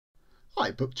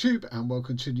Hi Booktube and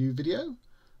welcome to a new video.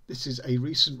 This is a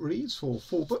recent read for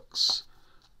 4 books.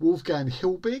 Wolfgang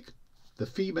Hilbig, The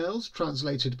Females,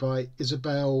 translated by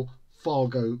Isabel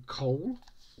Fargo Cole.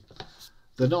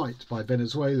 The Night by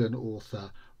Venezuelan author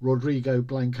Rodrigo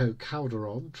Blanco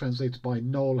Calderon, translated by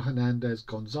Noel Hernandez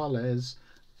Gonzalez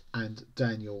and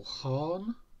Daniel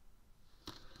Hahn.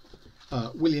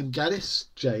 William Gaddis,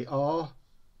 Jr.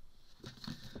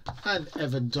 and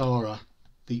Evan Dara,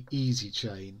 The Easy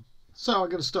Chain. So I'm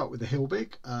going to start with the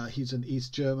Hilbig. He's an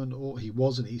East German, or he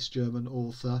was an East German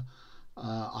author.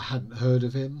 I hadn't heard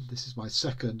of him. This is my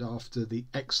second after the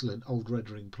excellent Old Red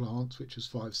Ring Plant, which was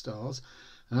 5 stars.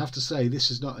 And I have to say,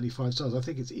 this is not only 5 stars. I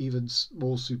think it's even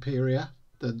more superior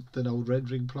than Old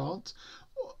Red Ring Plant.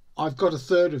 I've got a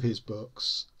third of his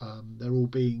books. They're all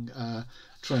being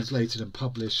translated and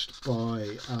published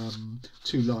by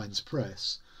Two Lines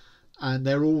Press. And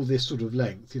they're all this sort of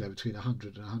length, you know, between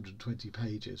 100 and 120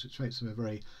 pages, which makes them a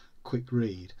very quick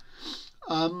read.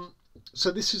 So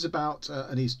this is about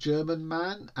an East German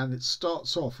man, and it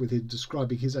starts off with him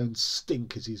describing his own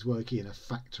stink as he's working in a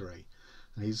factory.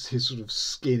 And his sort of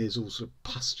skin is all sort of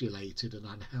pustulated and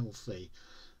unhealthy.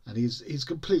 And he's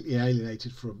completely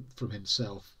alienated from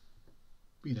himself,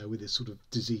 you know, with his sort of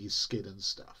diseased skin and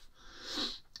stuff.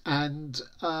 And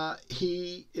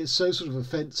he is so sort of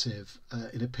offensive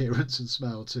in appearance and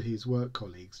smell to his work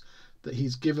colleagues that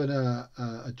he's given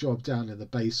a job down in the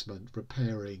basement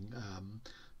repairing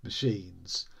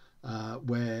machines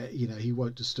where, you know, he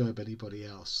won't disturb anybody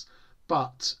else.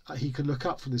 But he can look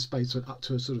up from this basement up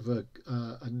to a sort of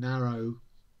a narrow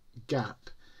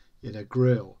gap in a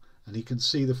grill, and he can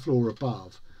see the floor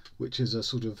above, which is a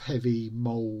sort of heavy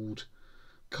mould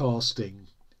casting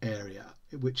area,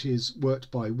 which is worked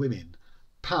by women,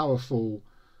 powerful,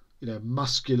 you know,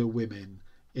 muscular women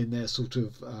in their sort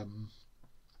of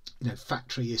you know,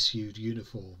 factory issued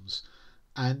uniforms,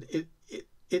 and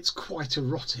it's quite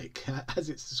erotic as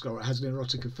it's described. It has an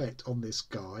erotic effect on this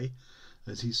guy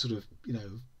as he's sort of, you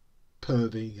know,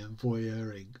 perving and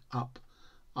voyeuring up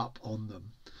on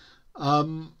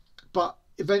them. But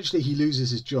eventually he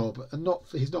loses his job, and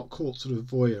he's not caught sort of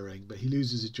voyeuring, but he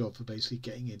loses his job for basically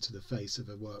getting into the face of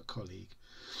a work colleague.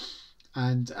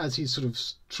 And as he sort of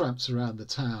tramps around the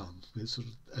town with sort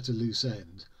of at a loose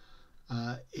end,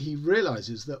 he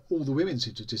realizes that all the women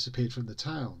seem to have disappeared from the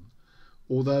town.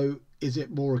 Although, is it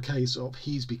more a case of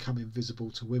he's become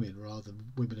invisible to women rather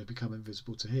than women have become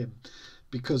invisible to him?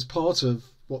 Because part of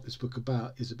what this book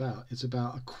is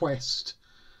about a quest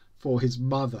for his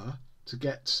mother to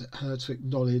get her to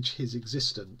acknowledge his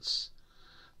existence,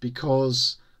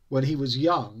 because when he was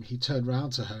young he turned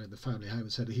round to her in the family home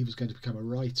and said that he was going to become a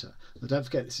writer. Now don't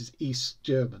forget, this is East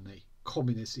Germany,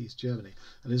 communist East Germany,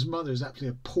 and his mother is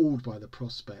absolutely appalled by the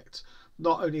prospect.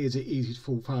 Not only is it easy to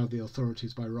fall foul of the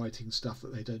authorities by writing stuff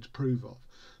that they don't approve of,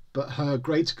 but her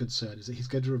greater concern is that he's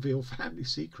going to reveal family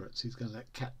secrets. He's going to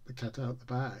let the cat out of the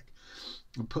bag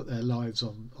and put their lives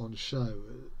on show,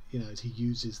 you know, as he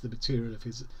uses the material of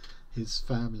his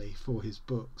family for his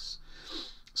books.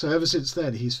 So ever since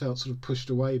then he's felt sort of pushed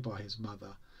away by his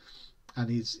mother, and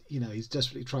he's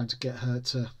desperately trying to get her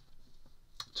to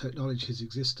acknowledge his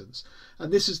existence.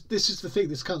 And this is the thing,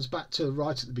 this comes back to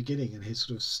right at the beginning, and his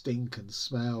sort of stink and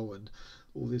smell and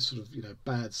all this sort of, you know,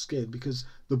 bad skin, because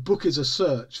the book is a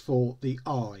search for the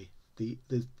I, the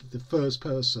first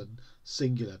person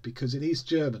singular, because in East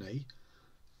Germany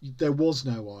there was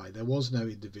no I, there was no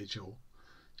individual.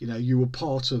 You know, you were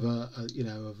part of a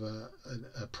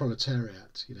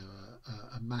proletariat, you know,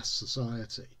 a mass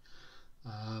society,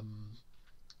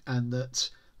 and that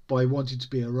by wanting to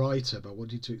be a writer, by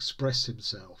wanting to express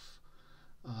himself,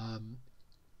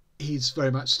 he's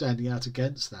very much standing out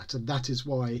against that. And that is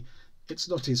why it's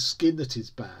not his skin that is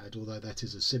bad, although that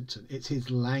is a symptom. It's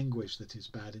his language that is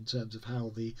bad, in terms of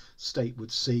how the state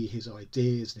would see his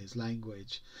ideas and his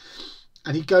language.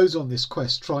 And he goes on this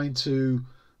quest trying to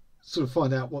sort of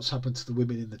find out what's happened to the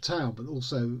women in the town, but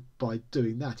also by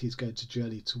doing that he's going to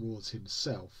journey towards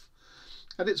himself.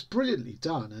 And it's brilliantly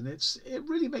done, and it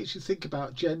really makes you think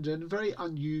about gender in very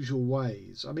unusual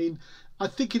ways. I mean, I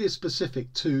think it is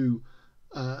specific to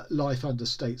life under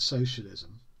state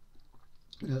socialism.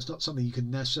 You know, it's not something you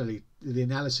can necessarily, the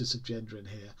analysis of gender in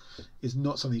here is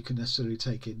not something you can necessarily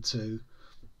take into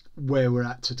where we're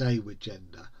at today with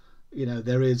gender. You know,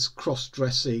 there is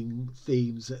cross-dressing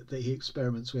themes that he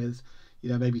experiments with, you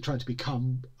know, maybe trying to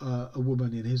become a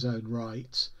woman in his own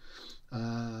right.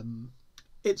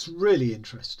 It's really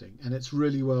interesting, and it's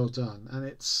really well done, and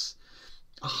it's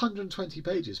 120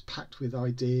 pages packed with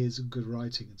ideas and good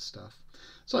writing and stuff.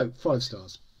 So 5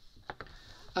 stars.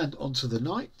 And On to the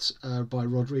Night by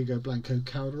Rodrigo Blanco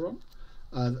Calderon.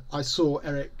 I saw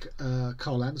Eric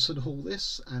Carl Anderson haul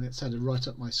this, and it sounded right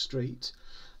up my street.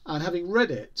 And having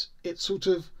read it, it's sort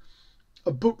of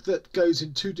a book that goes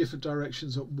in two different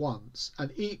directions at once,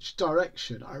 and each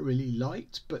direction I really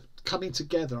liked, but coming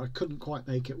together I couldn't quite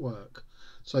make it work.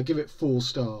 So I give it 4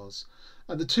 stars.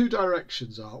 And the two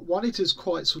directions are, one, it is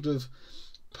quite sort of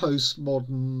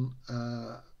postmodern,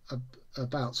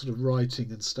 about sort of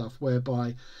writing and stuff,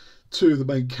 whereby 2 of the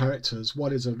main characters,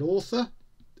 one is an author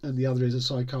and the other is a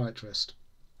psychiatrist,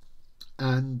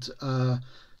 and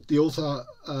the author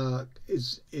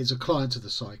is a client of the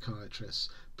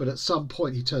psychiatrist, but at some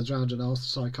point he turns around and asks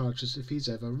the psychiatrist if he's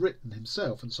ever written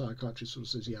himself, and the psychiatrist sort of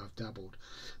says, yeah, I've dabbled.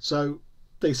 So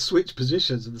they switch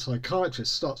positions, and the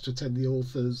psychiatrist starts to attend the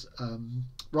author's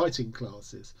writing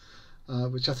classes,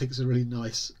 which I think is a really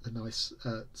nice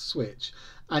switch.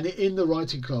 And in the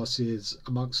writing classes,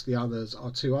 amongst the others,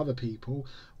 are 2 other people.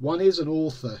 One is an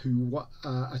author who,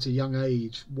 at a young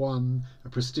age, won a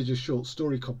prestigious short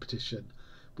story competition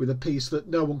with a piece that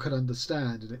no one could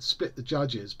understand, and it split the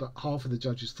judges. But half of the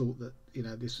judges thought that, you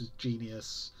know, this was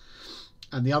genius,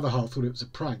 and the other half thought it was a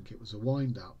prank, it was a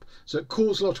wind-up. So it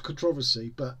caused a lot of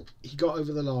controversy, but he got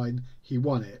over the line, he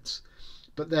won it.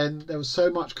 But then there was so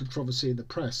much controversy in the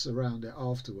press around it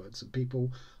afterwards, and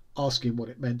people asking what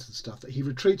it meant and stuff, that he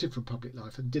retreated from public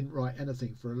life and didn't write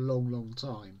anything for a long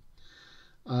time.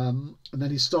 And then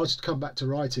he started to come back to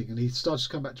writing, and he started to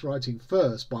come back to writing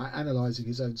first by analysing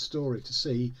his own story to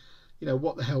see, you know,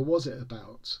 what the hell was it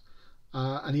about.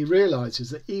 And he realises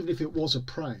that even if it was a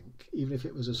prank, even if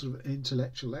it was a sort of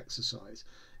intellectual exercise,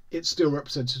 it's still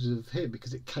representative of him,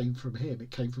 because it came from him, it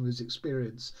came from his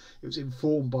experience, it was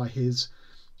informed by his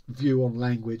view on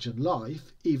language and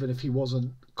life, even if he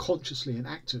wasn't consciously and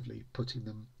actively putting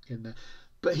them in there.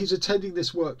 But he's attending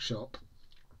this workshop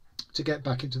to get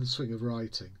back into the swing of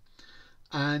writing,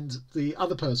 and the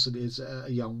other person is a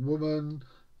young woman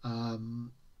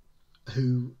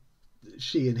who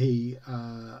she and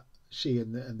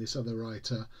this other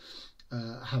writer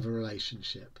have a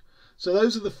relationship. So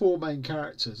those are the 4 main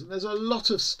characters, and there's a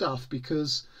lot of stuff,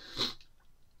 because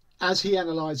as he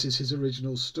analyses his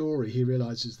original story, he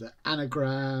realises that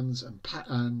anagrams and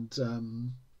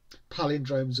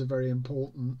palindromes are very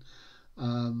important,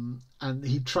 and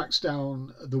he tracks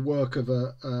down the work of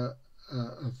a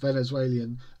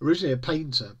Venezuelan, originally a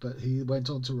painter, but he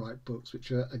went on to write books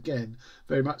which are, again,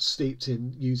 very much steeped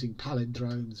in using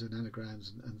palindromes and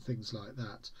anagrams and things like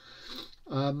that.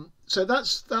 So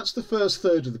that's the first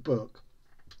third of the book.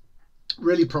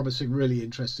 Really promising, really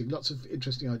interesting, lots of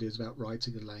interesting ideas about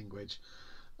writing and language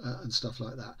and stuff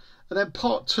like that. And then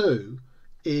part 2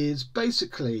 is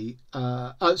basically,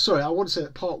 I want to say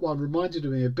that part 1 reminded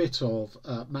me a bit of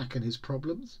Mac and His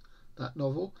Problems, that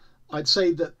novel. I'd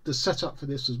say that the setup for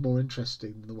this was more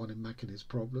interesting than the one in Mac and His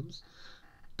Problems,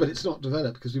 but it's not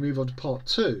developed, because we move on to part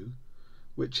 2,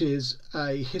 which is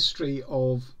a history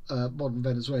of modern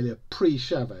Venezuela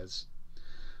pre-Chavez.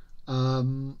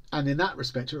 And in that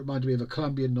respect, it reminded me of a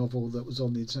Colombian novel that was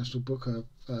on the International Booker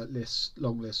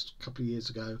long list a couple of years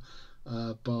ago,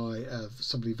 by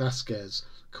somebody Vasquez,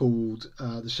 called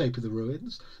The Shape of the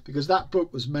Ruins, because that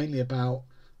book was mainly about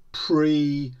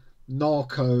pre-narco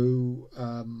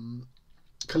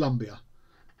Colombia.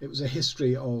 It was a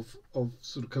history of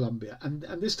sort of Colombia, and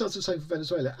this does the same for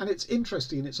Venezuela, and it's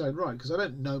interesting in its own right, because I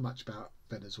don't know much about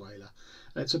Venezuela.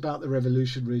 And it's about the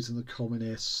revolutionaries and the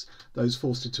communists, those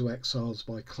forced into exiles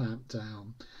by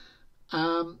clampdown.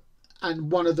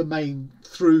 And one of the main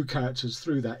through characters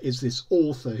through that is this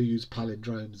author who used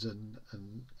palindromes and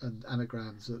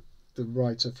anagrams that the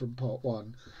writer from part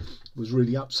 1 was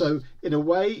really up. So in a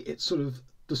way, it's sort of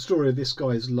the story of this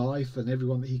guy's life and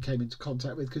everyone that he came into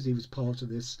contact with, because he was part of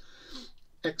this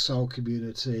exile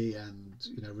community and,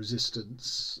 you know,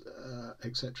 resistance,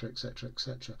 etc, etc,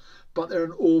 etc. But there are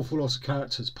an awful lot of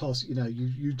characters passed. You know,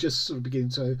 you just sort of begin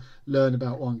to learn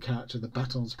about one character, and the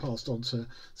baton's passed on to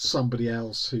somebody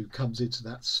else who comes into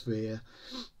that sphere.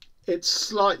 It's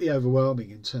slightly overwhelming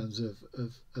in terms of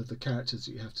the characters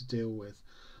that you have to deal with.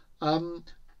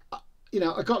 You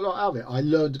know, I got a lot out of it. I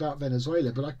learned about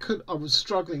Venezuela, but I was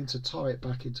struggling to tie it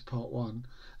back into part 1,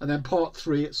 and then part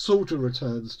 3 it sort of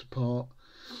returns to part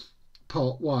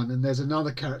 1, and there's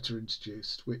another character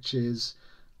introduced, which is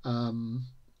a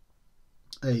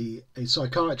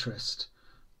psychiatrist,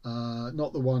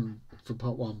 not the one from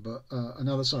part 1, but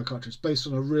another psychiatrist based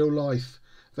on a real life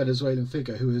Venezuelan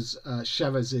figure who is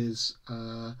Chavez's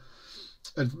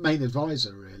main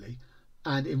advisor, really.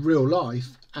 And in real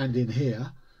life and in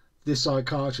here, this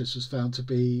psychiatrist was found to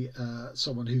be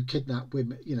someone who kidnapped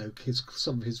women, you know,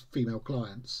 some of his female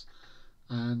clients,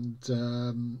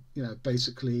 and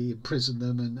basically imprisoned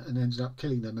them and ended up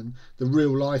killing them. And the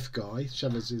real life guy,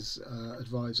 Chavez's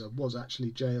advisor, was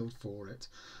actually jailed for it.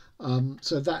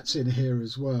 So that's in here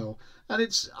as well.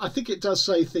 And I think it does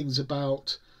say things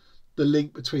about the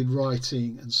link between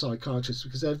writing and psychiatrists,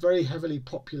 because they're very heavily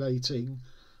populating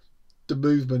the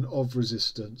movement of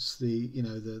resistance, the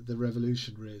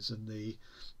revolutionaries and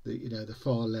the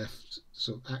far left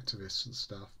sort of activists and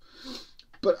stuff.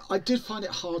 But I did find it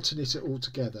hard to knit it all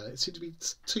together. It seemed to be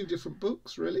two different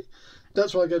books, really.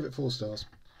 That's why I gave it 4 stars.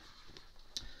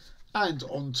 And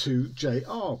on to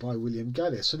J.R. by William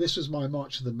Gaddis. So this was my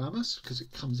March of the Mammoths, because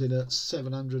it comes in at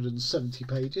 770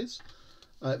 pages.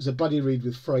 It was a buddy read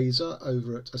with Fraser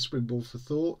over at A Springboard for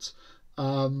Thought.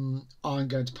 I'm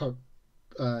going to put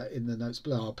in the notes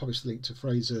below, I'll publish the link to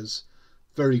Fraser's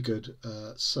very good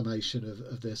summation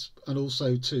of this, and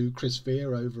also to Chris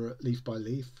Veer over at Leaf by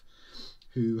Leaf,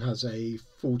 who has a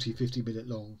 40-50 minute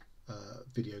long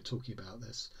video talking about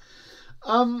this.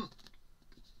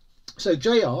 So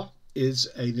JR is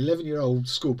an 11-year-old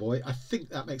schoolboy. I think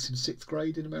that makes him 6th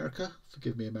grade in America.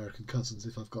 Forgive me, American cousins,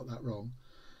 if I've got that wrong.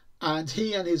 And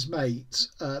he and his mate,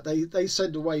 they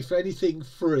send away for anything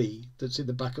free that's in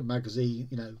the back of magazine,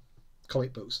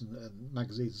 comic books and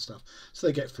magazines and stuff. So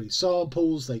they get free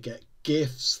samples, they get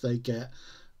gifts, they get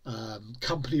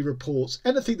company reports,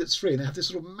 anything that's free. And they have this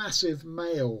sort of massive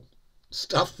mail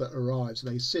stuff that arrives,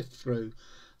 and they sift through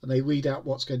and they weed out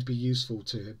what's going to be useful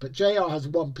to him. But JR has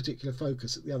one particular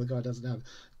focus that the other guy doesn't have.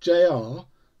 JR,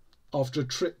 after a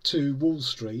trip to Wall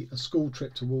Street, a school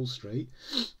trip to Wall Street,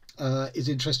 is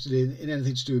interested in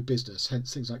anything to do with business,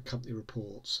 hence things like company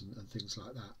reports and things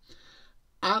like that.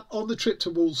 And on the trip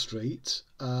to Wall Street,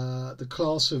 the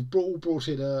class have all brought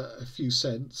in a few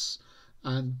cents,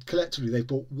 and collectively they've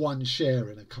bought 1 share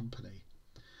in a company.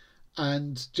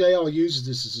 And JR uses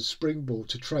this as a springboard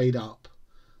to trade up.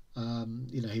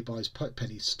 He buys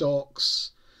penny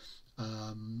stocks,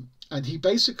 and he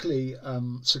basically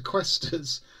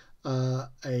sequesters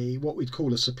what we'd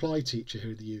call a supply teacher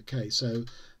here in the UK. So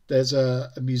there's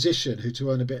a musician who,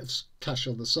 to earn a bit of cash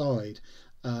on the side,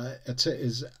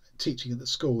 is teaching at the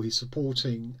school. He's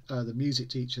supporting the music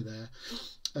teacher there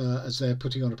as they're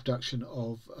putting on a production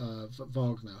of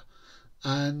Wagner.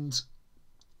 And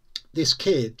this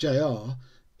kid, JR,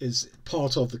 is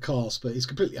part of the cast, but he's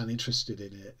completely uninterested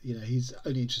in it. He's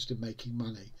only interested in making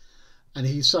money. And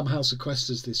he somehow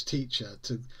sequesters this teacher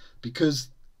because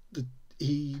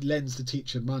he lends the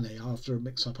teacher money after a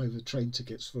mix-up over train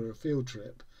tickets for a field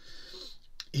trip.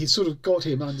 He's sort of got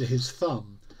him under his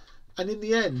thumb. And in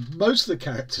the end, most of the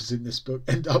characters in this book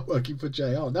end up working for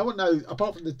JR. No one knows,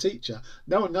 apart from the teacher,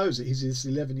 no one knows that he's this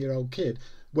 11-year-old kid.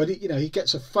 When he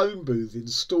gets a phone booth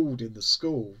installed in the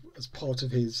school as part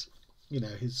of his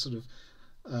sort of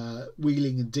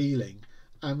wheeling and dealing.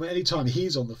 And any time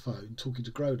he's on the phone talking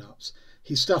to grown-ups,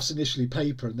 he stuffs initially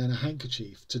paper and then a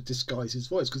handkerchief to disguise his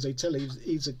voice, because they tell him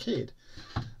he's a kid.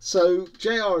 So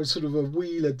JR is sort of a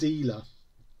wheeler dealer,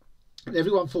 and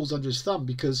everyone falls under his thumb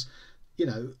because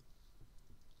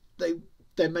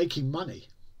they're making money,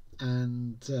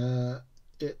 and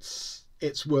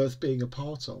it's worth being a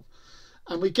part of.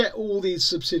 And we get all these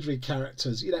subsidiary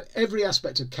characters, every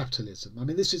aspect of capitalism. I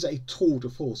mean, this is a tour de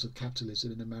force of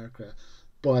capitalism in America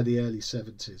by the early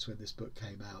 70s when this book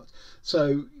came out.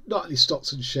 So not only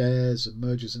stocks and shares and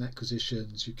mergers and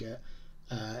acquisitions, you get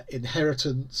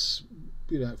inheritance,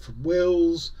 from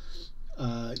wills,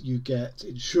 you get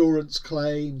insurance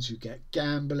claims, you get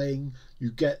gambling,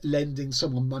 you get lending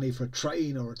someone money for a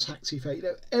train or a taxi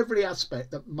fare. Every aspect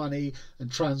that money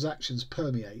and transactions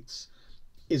permeates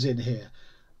is in here.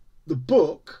 The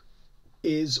book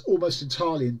is almost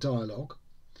entirely in dialogue,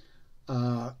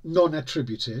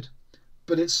 non-attributed,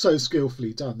 but it's so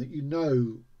skillfully done that you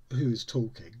know who is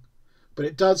talking. But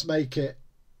it does make it,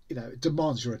 it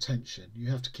demands your attention.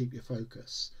 You have to keep your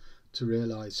focus to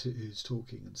realise who's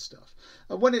talking and stuff.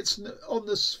 And when it's on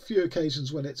the few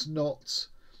occasions when it's not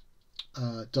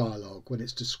dialogue, when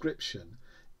it's description,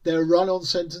 there are run-on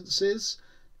sentences.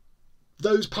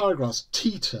 Those paragraphs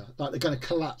teeter like they're going to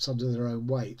collapse under their own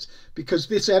weight, because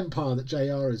this empire that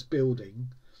JR is building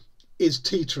is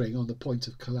teetering on the point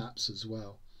of collapse as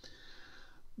well.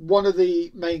 One of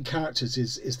the main characters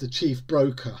is the chief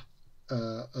broker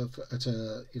at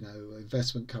a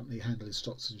investment company handling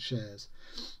stocks and shares,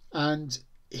 and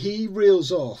he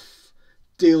reels off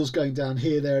deals going down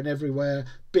here, there, and everywhere,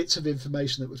 bits of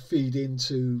information that would feed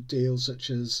into deals such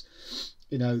as,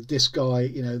 this guy,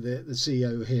 the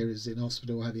CEO here is in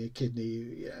hospital having a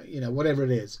kidney, whatever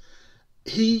it is.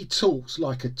 He talks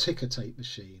like a ticker tape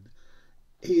machine.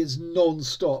 he is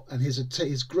non-stop, and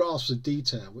his grasp of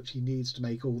detail, which he needs to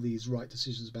make all these right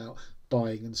decisions about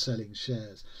buying and selling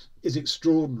shares, is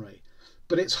extraordinary.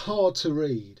 But it's hard to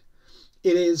read.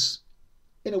 It is,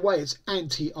 in a way, it's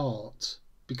anti-art,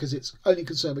 because it's only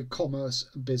concerned with commerce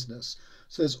and business.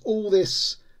 So there's all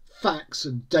this facts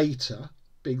and data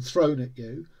being thrown at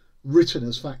you, written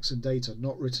as facts and data,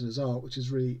 not written as art, which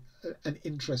is really an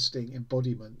interesting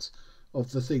embodiment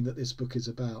of the thing that this book is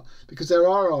about. Because there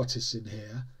are artists in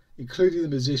here, including the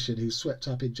musician who's swept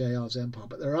up in JR's empire,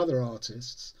 but there are other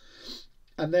artists,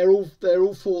 and they're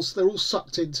all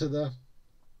sucked into the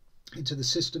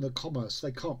system of commerce.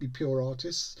 They can't be pure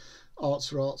artists, arts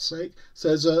for art's sake.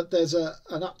 So there's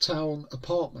an uptown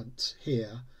apartment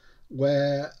here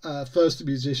where first a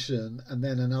musician and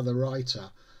then another writer.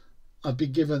 I've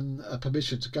been given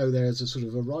permission to go there as a sort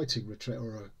of a writing retreat,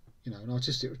 or an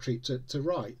artistic retreat to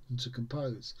write and to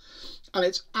compose. And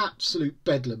it's absolute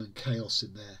bedlam and chaos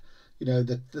in there.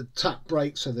 The tap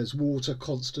breaks, so there's water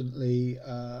constantly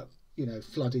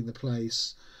flooding the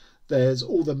place. There's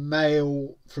all the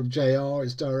mail from JR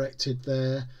is directed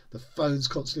there. The phone's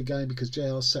constantly going because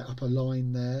JR set up a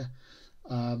line there.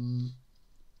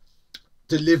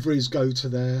 Deliveries go to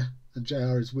there, and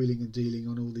JR is wheeling and dealing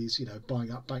on all these,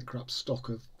 buying up bankrupt stock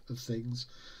of things.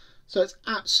 So it's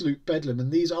absolute bedlam,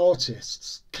 and these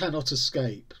artists cannot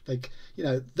escape.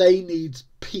 They need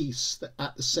peace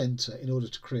at the centre in order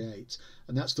to create,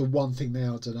 and that's the one thing they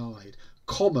are denied.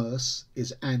 Commerce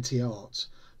is anti-art,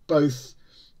 both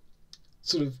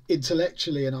sort of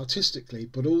intellectually and artistically,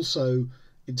 but also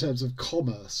in terms of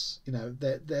commerce.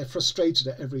 They're frustrated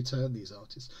at every turn, these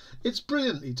artists. It's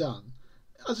brilliantly done.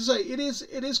 As I say, it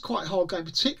is quite hard going,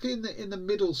 particularly in the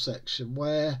middle section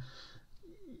where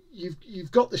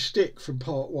you've got the shtick from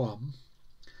part 1.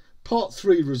 Part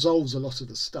 3 resolves a lot of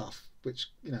the stuff, which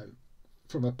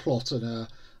from a plot and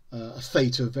a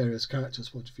fate of various characters'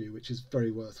 point of view, which is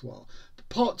very worthwhile. But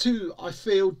part 2, I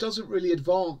feel, doesn't really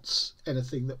advance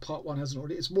anything that part 1 hasn't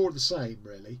already. It's more of the same,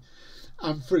 really.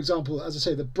 And for example, as I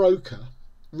say, the broker,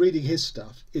 reading his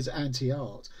stuff is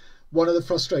anti-art. One of the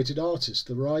frustrated artists,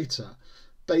 the writer,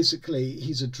 basically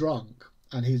he's a drunk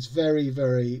and he's very,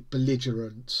 very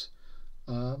belligerent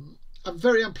and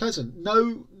very unpleasant.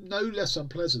 No less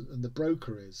unpleasant than the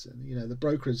broker is. And the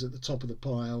broker is at the top of the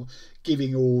pile,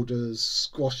 giving orders,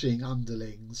 squashing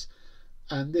underlings.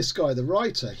 And this guy, the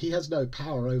writer, he has no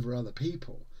power over other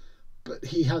people, but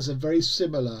he has a very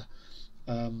similar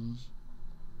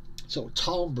sort of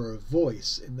timbre of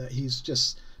voice, in that he's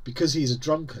just, because he's a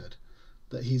drunkard,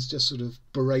 that he's just sort of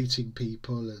berating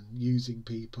people and using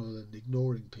people and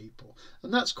ignoring people.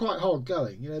 And that's quite hard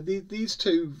going. These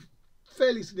two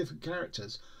fairly significant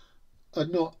characters are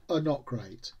not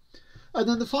great. And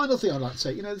then the final thing I'd like to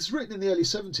say, it's written in the early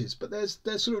 70s, but there's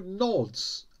sort of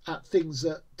nods at things,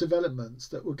 that developments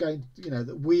that we're going,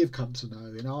 that we have come to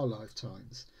know in our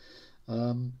lifetimes.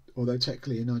 Although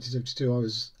technically in 1972 I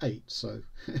was 8, so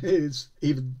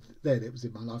even then it was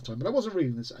in my lifetime, but I wasn't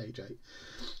reading this at age 8.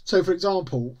 So for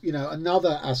example,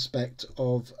 another aspect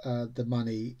of the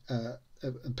money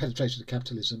and penetration of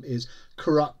capitalism is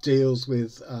corrupt deals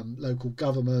with local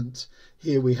government.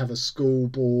 Here we have a school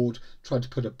board trying to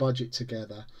put a budget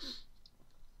together,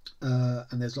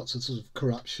 and there's lots of sort of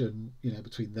corruption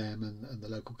between them and the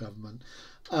local government.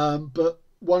 But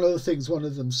one of the things one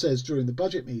of them says during the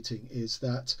budget meeting is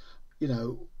that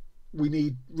we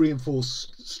need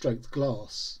reinforced strength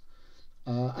glass,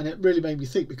 and it really made me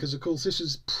think, because of course this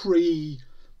is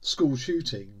pre-school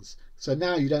shootings, so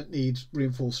now you don't need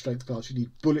reinforced strength glass, you need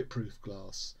bulletproof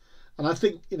glass. And I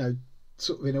think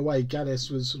sort of in a way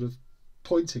Gaddis was sort of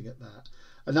pointing at that.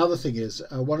 Another thing is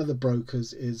one of the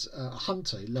brokers is a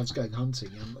hunter. He loves going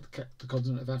hunting in the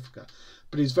continent of Africa,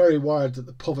 but he's very worried that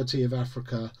the poverty of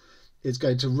Africa is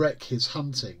going to wreck his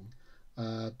hunting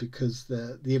because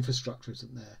the infrastructure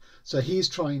isn't there. So he's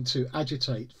trying to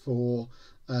agitate for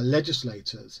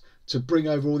legislators to bring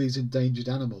over all these endangered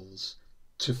animals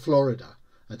to Florida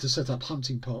and to set up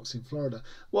hunting parks in Florida.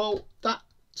 Well, that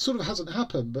sort of hasn't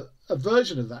happened, but a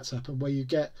version of that's happened, where you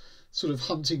get sort of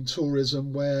hunting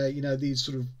tourism, where these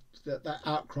sort of that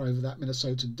outcry of that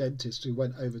Minnesotan dentist who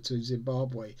went over to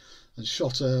Zimbabwe and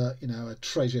shot a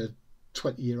treasured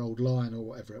 20-year-old lion or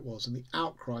whatever it was, and the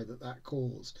outcry that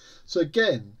caused. So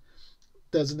again,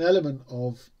 there's an element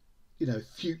of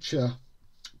future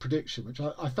prediction, which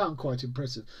I found quite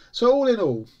impressive. So all in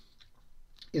all,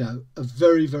 a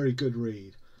very, very good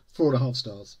read. 4.5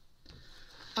 stars.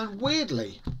 And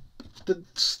weirdly,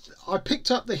 I picked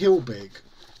up the Hilbig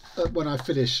when I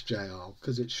finished JR,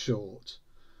 because it's short.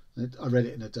 I read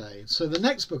it in a day. So the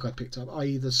next book I picked up,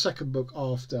 i.e. the second book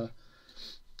after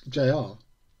JR,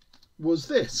 was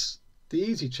this, The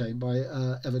Easy Chain by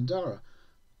Evan Dara.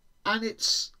 And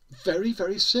it's very,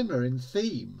 very similar in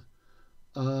theme.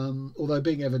 Although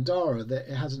being Evan Dara, it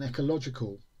has an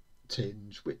ecological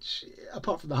tinge, which,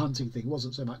 apart from the hunting thing,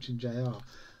 wasn't so much in JR.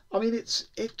 I mean,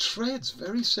 it treads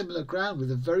very similar ground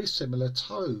with a very similar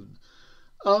tone.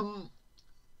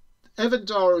 Evan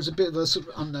Dara is a bit of a sort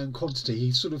of unknown quantity.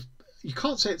 He's sort of, you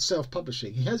can't say it's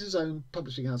self-publishing. He has his own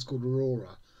publishing house called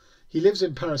Aurora. He lives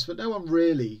in Paris, but no one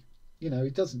really, he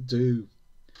doesn't do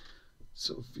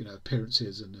sort of,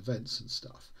 appearances and events and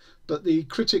stuff. But the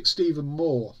critic Stephen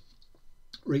Moore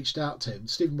reached out to him.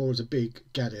 Stephen Moore is a big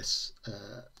Gaddis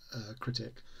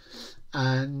critic,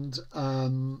 and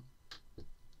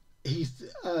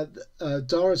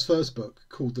Dara's first book,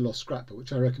 called The Lost Scrapbook,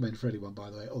 which I recommend for anyone, by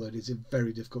the way, although it is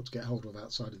very difficult to get hold of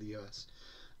outside of the US.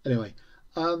 Anyway,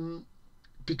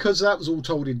 because that was all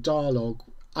told in dialogue,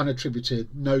 unattributed,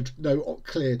 no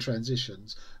clear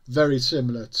transitions, very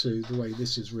similar to the way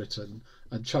this is written,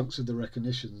 and chunks of the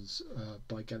recognitions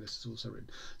by Gaddis is also written.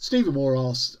 Stephen Moore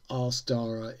asked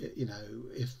Dara,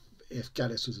 if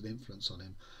Gaddis was an influence on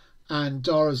him. And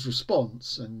Dara's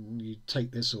response, and you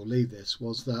take this or leave this,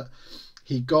 was that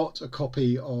he got a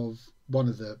copy of one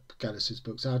of the Gaddis's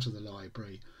books out of the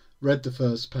library, read the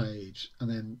first page, and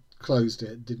then closed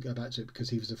it and didn't go back to it because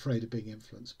he was afraid of being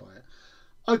influenced by it.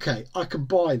 Okay, I can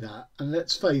buy that. And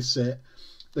let's face it,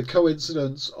 the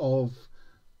coincidence of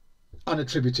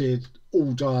unattributed,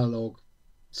 all dialogue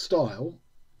style,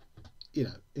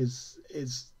 is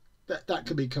that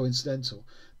can be coincidental.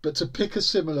 But to pick a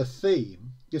similar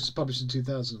theme, this was published in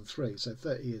 2003, so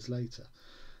 30 years later.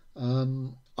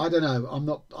 I don't know.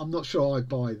 I'm not sure I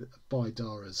buy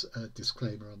Dara's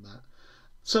disclaimer on that.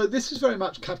 So this is very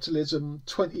much capitalism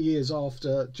 20 years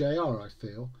after JR, I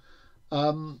feel.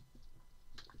 And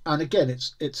again,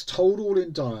 it's told all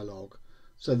in dialogue.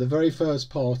 So the very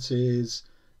first part is,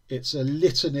 it's a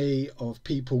litany of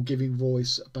people giving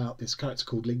voice about this character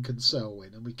called Lincoln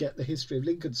Selwyn, and we get the history of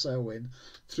Lincoln Selwyn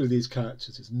through these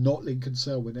characters. It's not Lincoln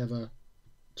Selwyn ever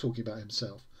talking about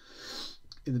himself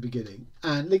in the beginning.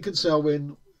 And Lincoln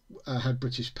Selwyn had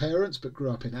British parents but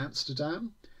grew up in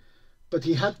Amsterdam. But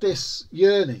he had this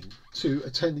yearning to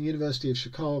attend the University of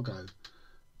Chicago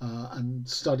and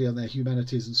study on their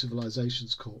Humanities and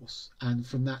Civilizations course, and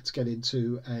from that to get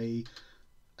into a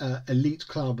elite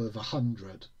club of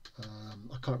 100.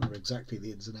 I can't remember exactly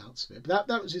the ins and outs of it, but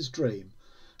that was his dream.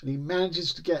 And he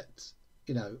manages to get,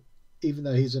 even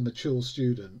though he's a mature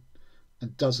student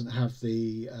and doesn't have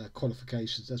the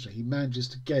qualifications, he manages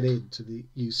to get into the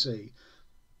UC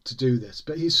to do this.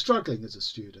 But he's struggling as a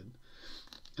student,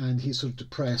 and he's sort of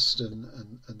depressed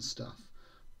and stuff.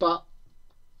 But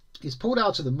he's pulled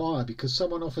out of the mire because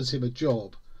someone offers him a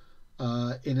job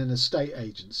in an estate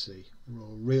agency,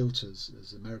 or realtors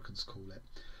as Americans call it.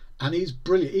 And he's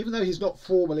brilliant, even though he's not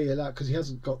formally allowed, because he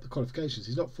hasn't got the qualifications,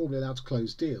 he's not formally allowed to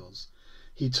close deals.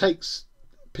 He takes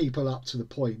people up to the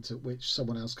point at which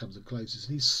someone else comes and closes.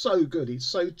 And he's so good, he's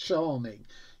so charming,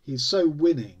 he's so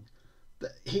winning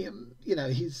that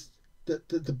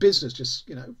the business just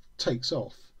takes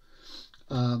off.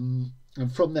 And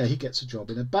from there he gets a job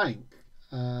in a bank.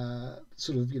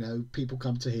 People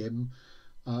come to him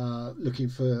looking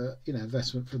for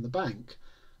investment from the bank.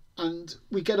 And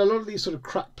we get a lot of these sort of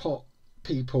crackpot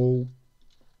people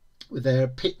with their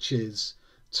pitches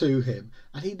to him,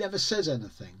 and he never says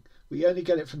anything. We only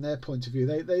get it from their point of view.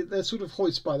 They're sort of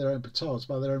hoisted by their own petards,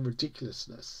 by their own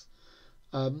ridiculousness.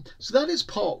 So that is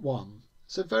part one.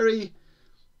 It's a very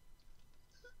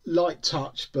light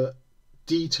touch but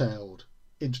detailed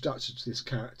introduction to this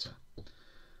character.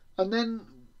 And then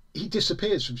he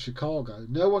disappears from Chicago.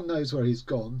 No one knows where he's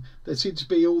gone. There seem to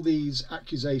be all these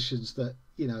accusations that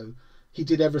he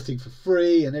did everything for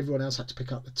free and everyone else had to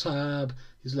pick up the tab.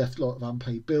 He's left a lot of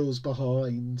unpaid bills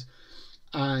behind,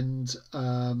 and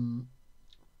the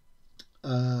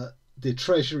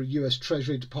US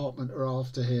Treasury Department are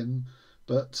after him,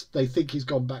 but they think he's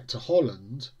gone back to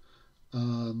Holland.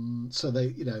 So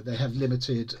they have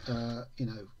limited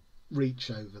reach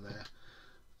over there.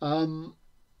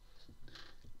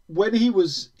 When he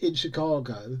was in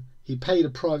Chicago, he paid a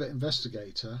private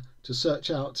investigator to search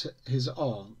out his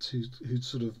aunt, who'd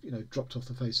sort of dropped off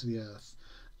the face of the earth,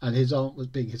 and his aunt was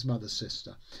being his mother's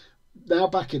sister. Now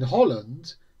back in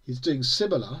Holland, he's doing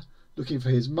similar, looking for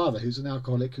his mother, who's an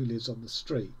alcoholic who lives on the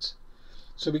street.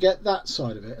 So we get that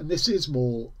side of it, and this is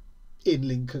more in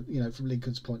Lincoln, from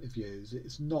Lincoln's point of view.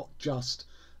 It's not just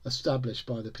established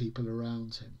by the people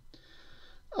around him.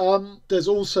 There's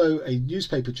also a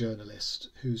newspaper journalist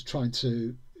who's trying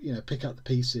to pick up the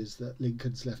pieces that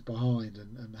Lincoln's left behind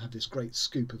and have this great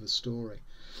scoop of a story.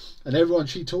 And everyone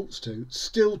she talks to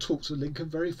still talks to Lincoln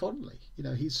very fondly.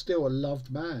 He's still a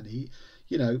loved man. He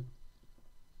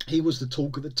was the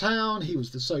talk of the town. He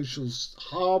was the social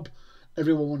hub.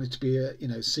 Everyone wanted to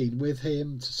be, seen with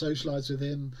him, to socialise with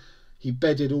him. He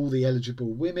bedded all the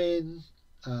eligible women.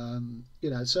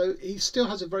 So he still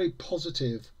has a very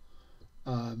positive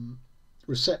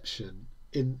reception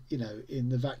in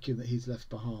the vacuum that he's left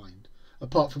behind.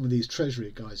 Apart from these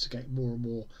Treasury guys are getting more and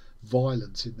more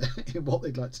violent in what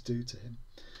they'd like to do to him.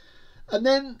 And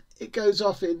then it goes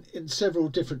off in several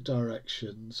different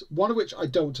directions, one of which I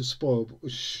don't want to spoil, but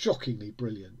was shockingly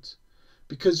brilliant,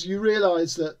 because you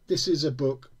realise that this is a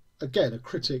book, again, a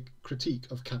critique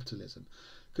of capitalism.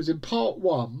 Because in part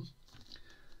one,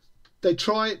 they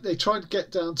try to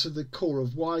get down to the core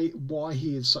of why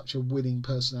he is such a winning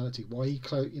personality, why he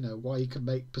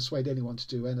can persuade anyone to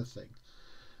do anything,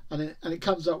 and it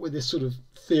comes up with this sort of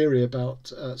theory about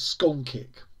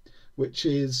skonkick, which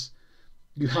is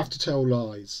you have to tell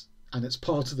lies, and it's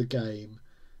part of the game,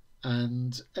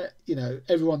 and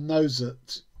everyone knows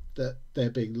that they're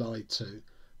being lied to,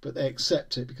 but they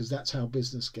accept it because that's how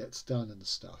business gets done and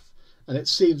stuff. And it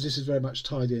seems this is very much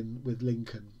tied in with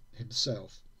Lincoln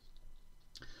himself.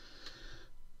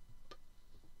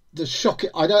 The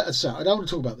shocking, I don't want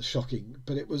to talk about the shocking,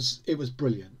 but it was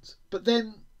brilliant. But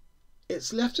then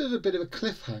it's left at a bit of a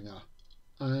cliffhanger,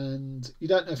 and you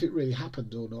don't know if it really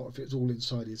happened or not, if it's all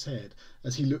inside his head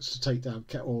as he looks to take down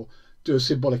or do a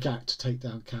symbolic act to take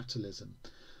down capitalism.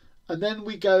 And then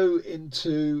we go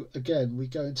into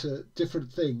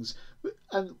different things,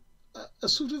 and a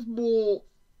sort of more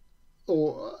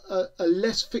or a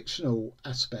less fictional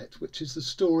aspect, which is the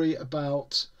story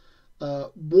about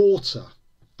water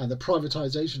and the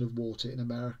privatization of water in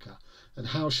America, and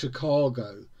how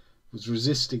Chicago was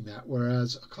resisting that,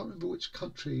 whereas I can't remember which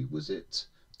country was it,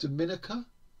 Dominica?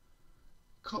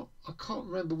 I can't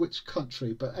remember which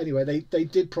country, but anyway, they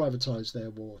did privatize their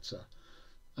water,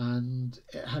 and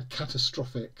it had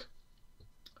catastrophic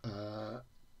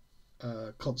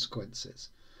consequences.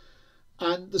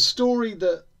 And the story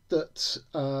that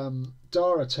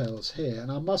Dara tells here, and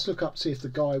I must look up to see if the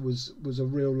guy was a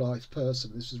real life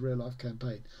person. This was a real life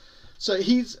campaign. So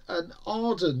he's an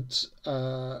ardent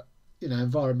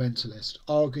environmentalist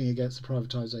arguing against the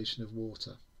privatisation of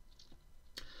water,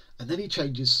 and then he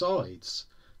changes sides.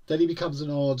 Then he becomes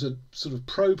an ardent sort of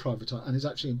pro-privatise and is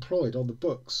actually employed on the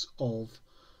books of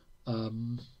a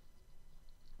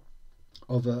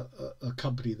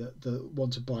company that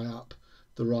want to buy up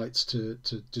the rights to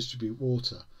distribute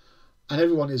water. And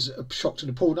everyone is shocked and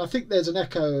appalled. And I think there's an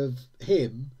echo of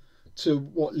him to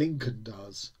what Lincoln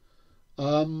does.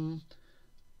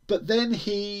 But then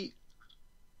he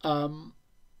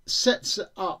sets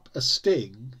up a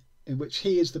sting in which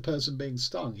he is the person being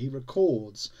stung. He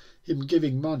records him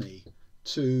giving money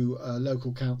to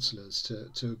local councillors to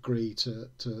agree to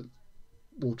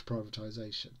water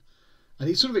privatisation. And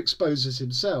he sort of exposes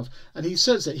himself. And he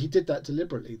says that he did that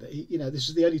deliberately, that this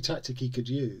is the only tactic he could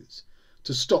use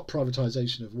to stop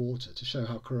privatisation of water, to show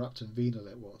how corrupt and venal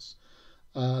it was.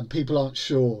 People aren't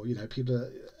sure, people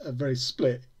are very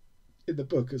split in the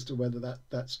book as to whether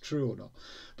that's true or not.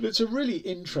 But it's a really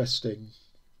interesting,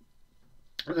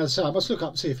 and as I say, I must look up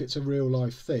and see if it's a real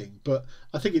life thing, but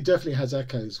I think it definitely has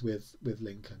echoes with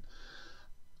Lincoln.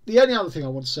 The only other thing I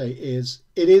want to say is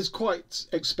it is quite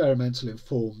experimental in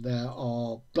form. There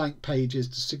are blank pages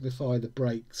to signify the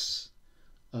breaks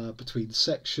between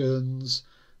sections.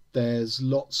 There's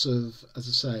lots of, as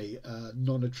I say,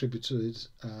 non-attributed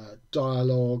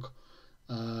dialogue,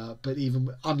 but even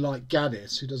unlike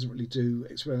Gaddis, who doesn't really do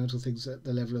experimental things at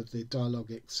the level of the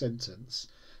dialogic sentence,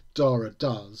 Dara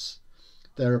does.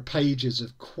 There are pages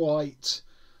of quite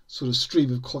sort of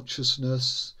stream of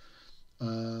consciousness,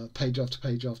 page after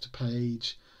page after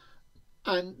page.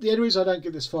 And the only reason I don't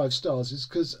give this 5 stars is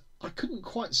because I couldn't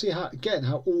quite see how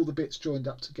all the bits joined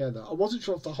up together. I wasn't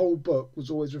sure if the whole book was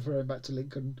always referring back to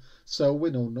Lincoln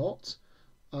Selwyn or not.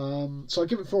 So I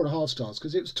give it 4.5 stars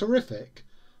because it was terrific,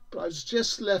 but I was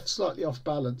just left slightly off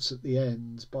balance at the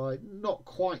end by not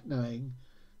quite knowing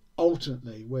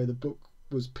ultimately where the book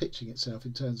was pitching itself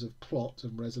in terms of plot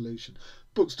and resolution.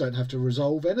 Books don't have to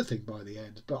resolve anything by the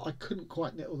end, but I couldn't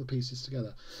quite knit all the pieces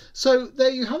together. So there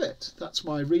you have it. That's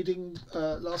my reading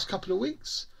last couple of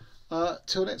weeks.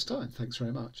 Till next time, thanks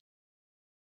very much.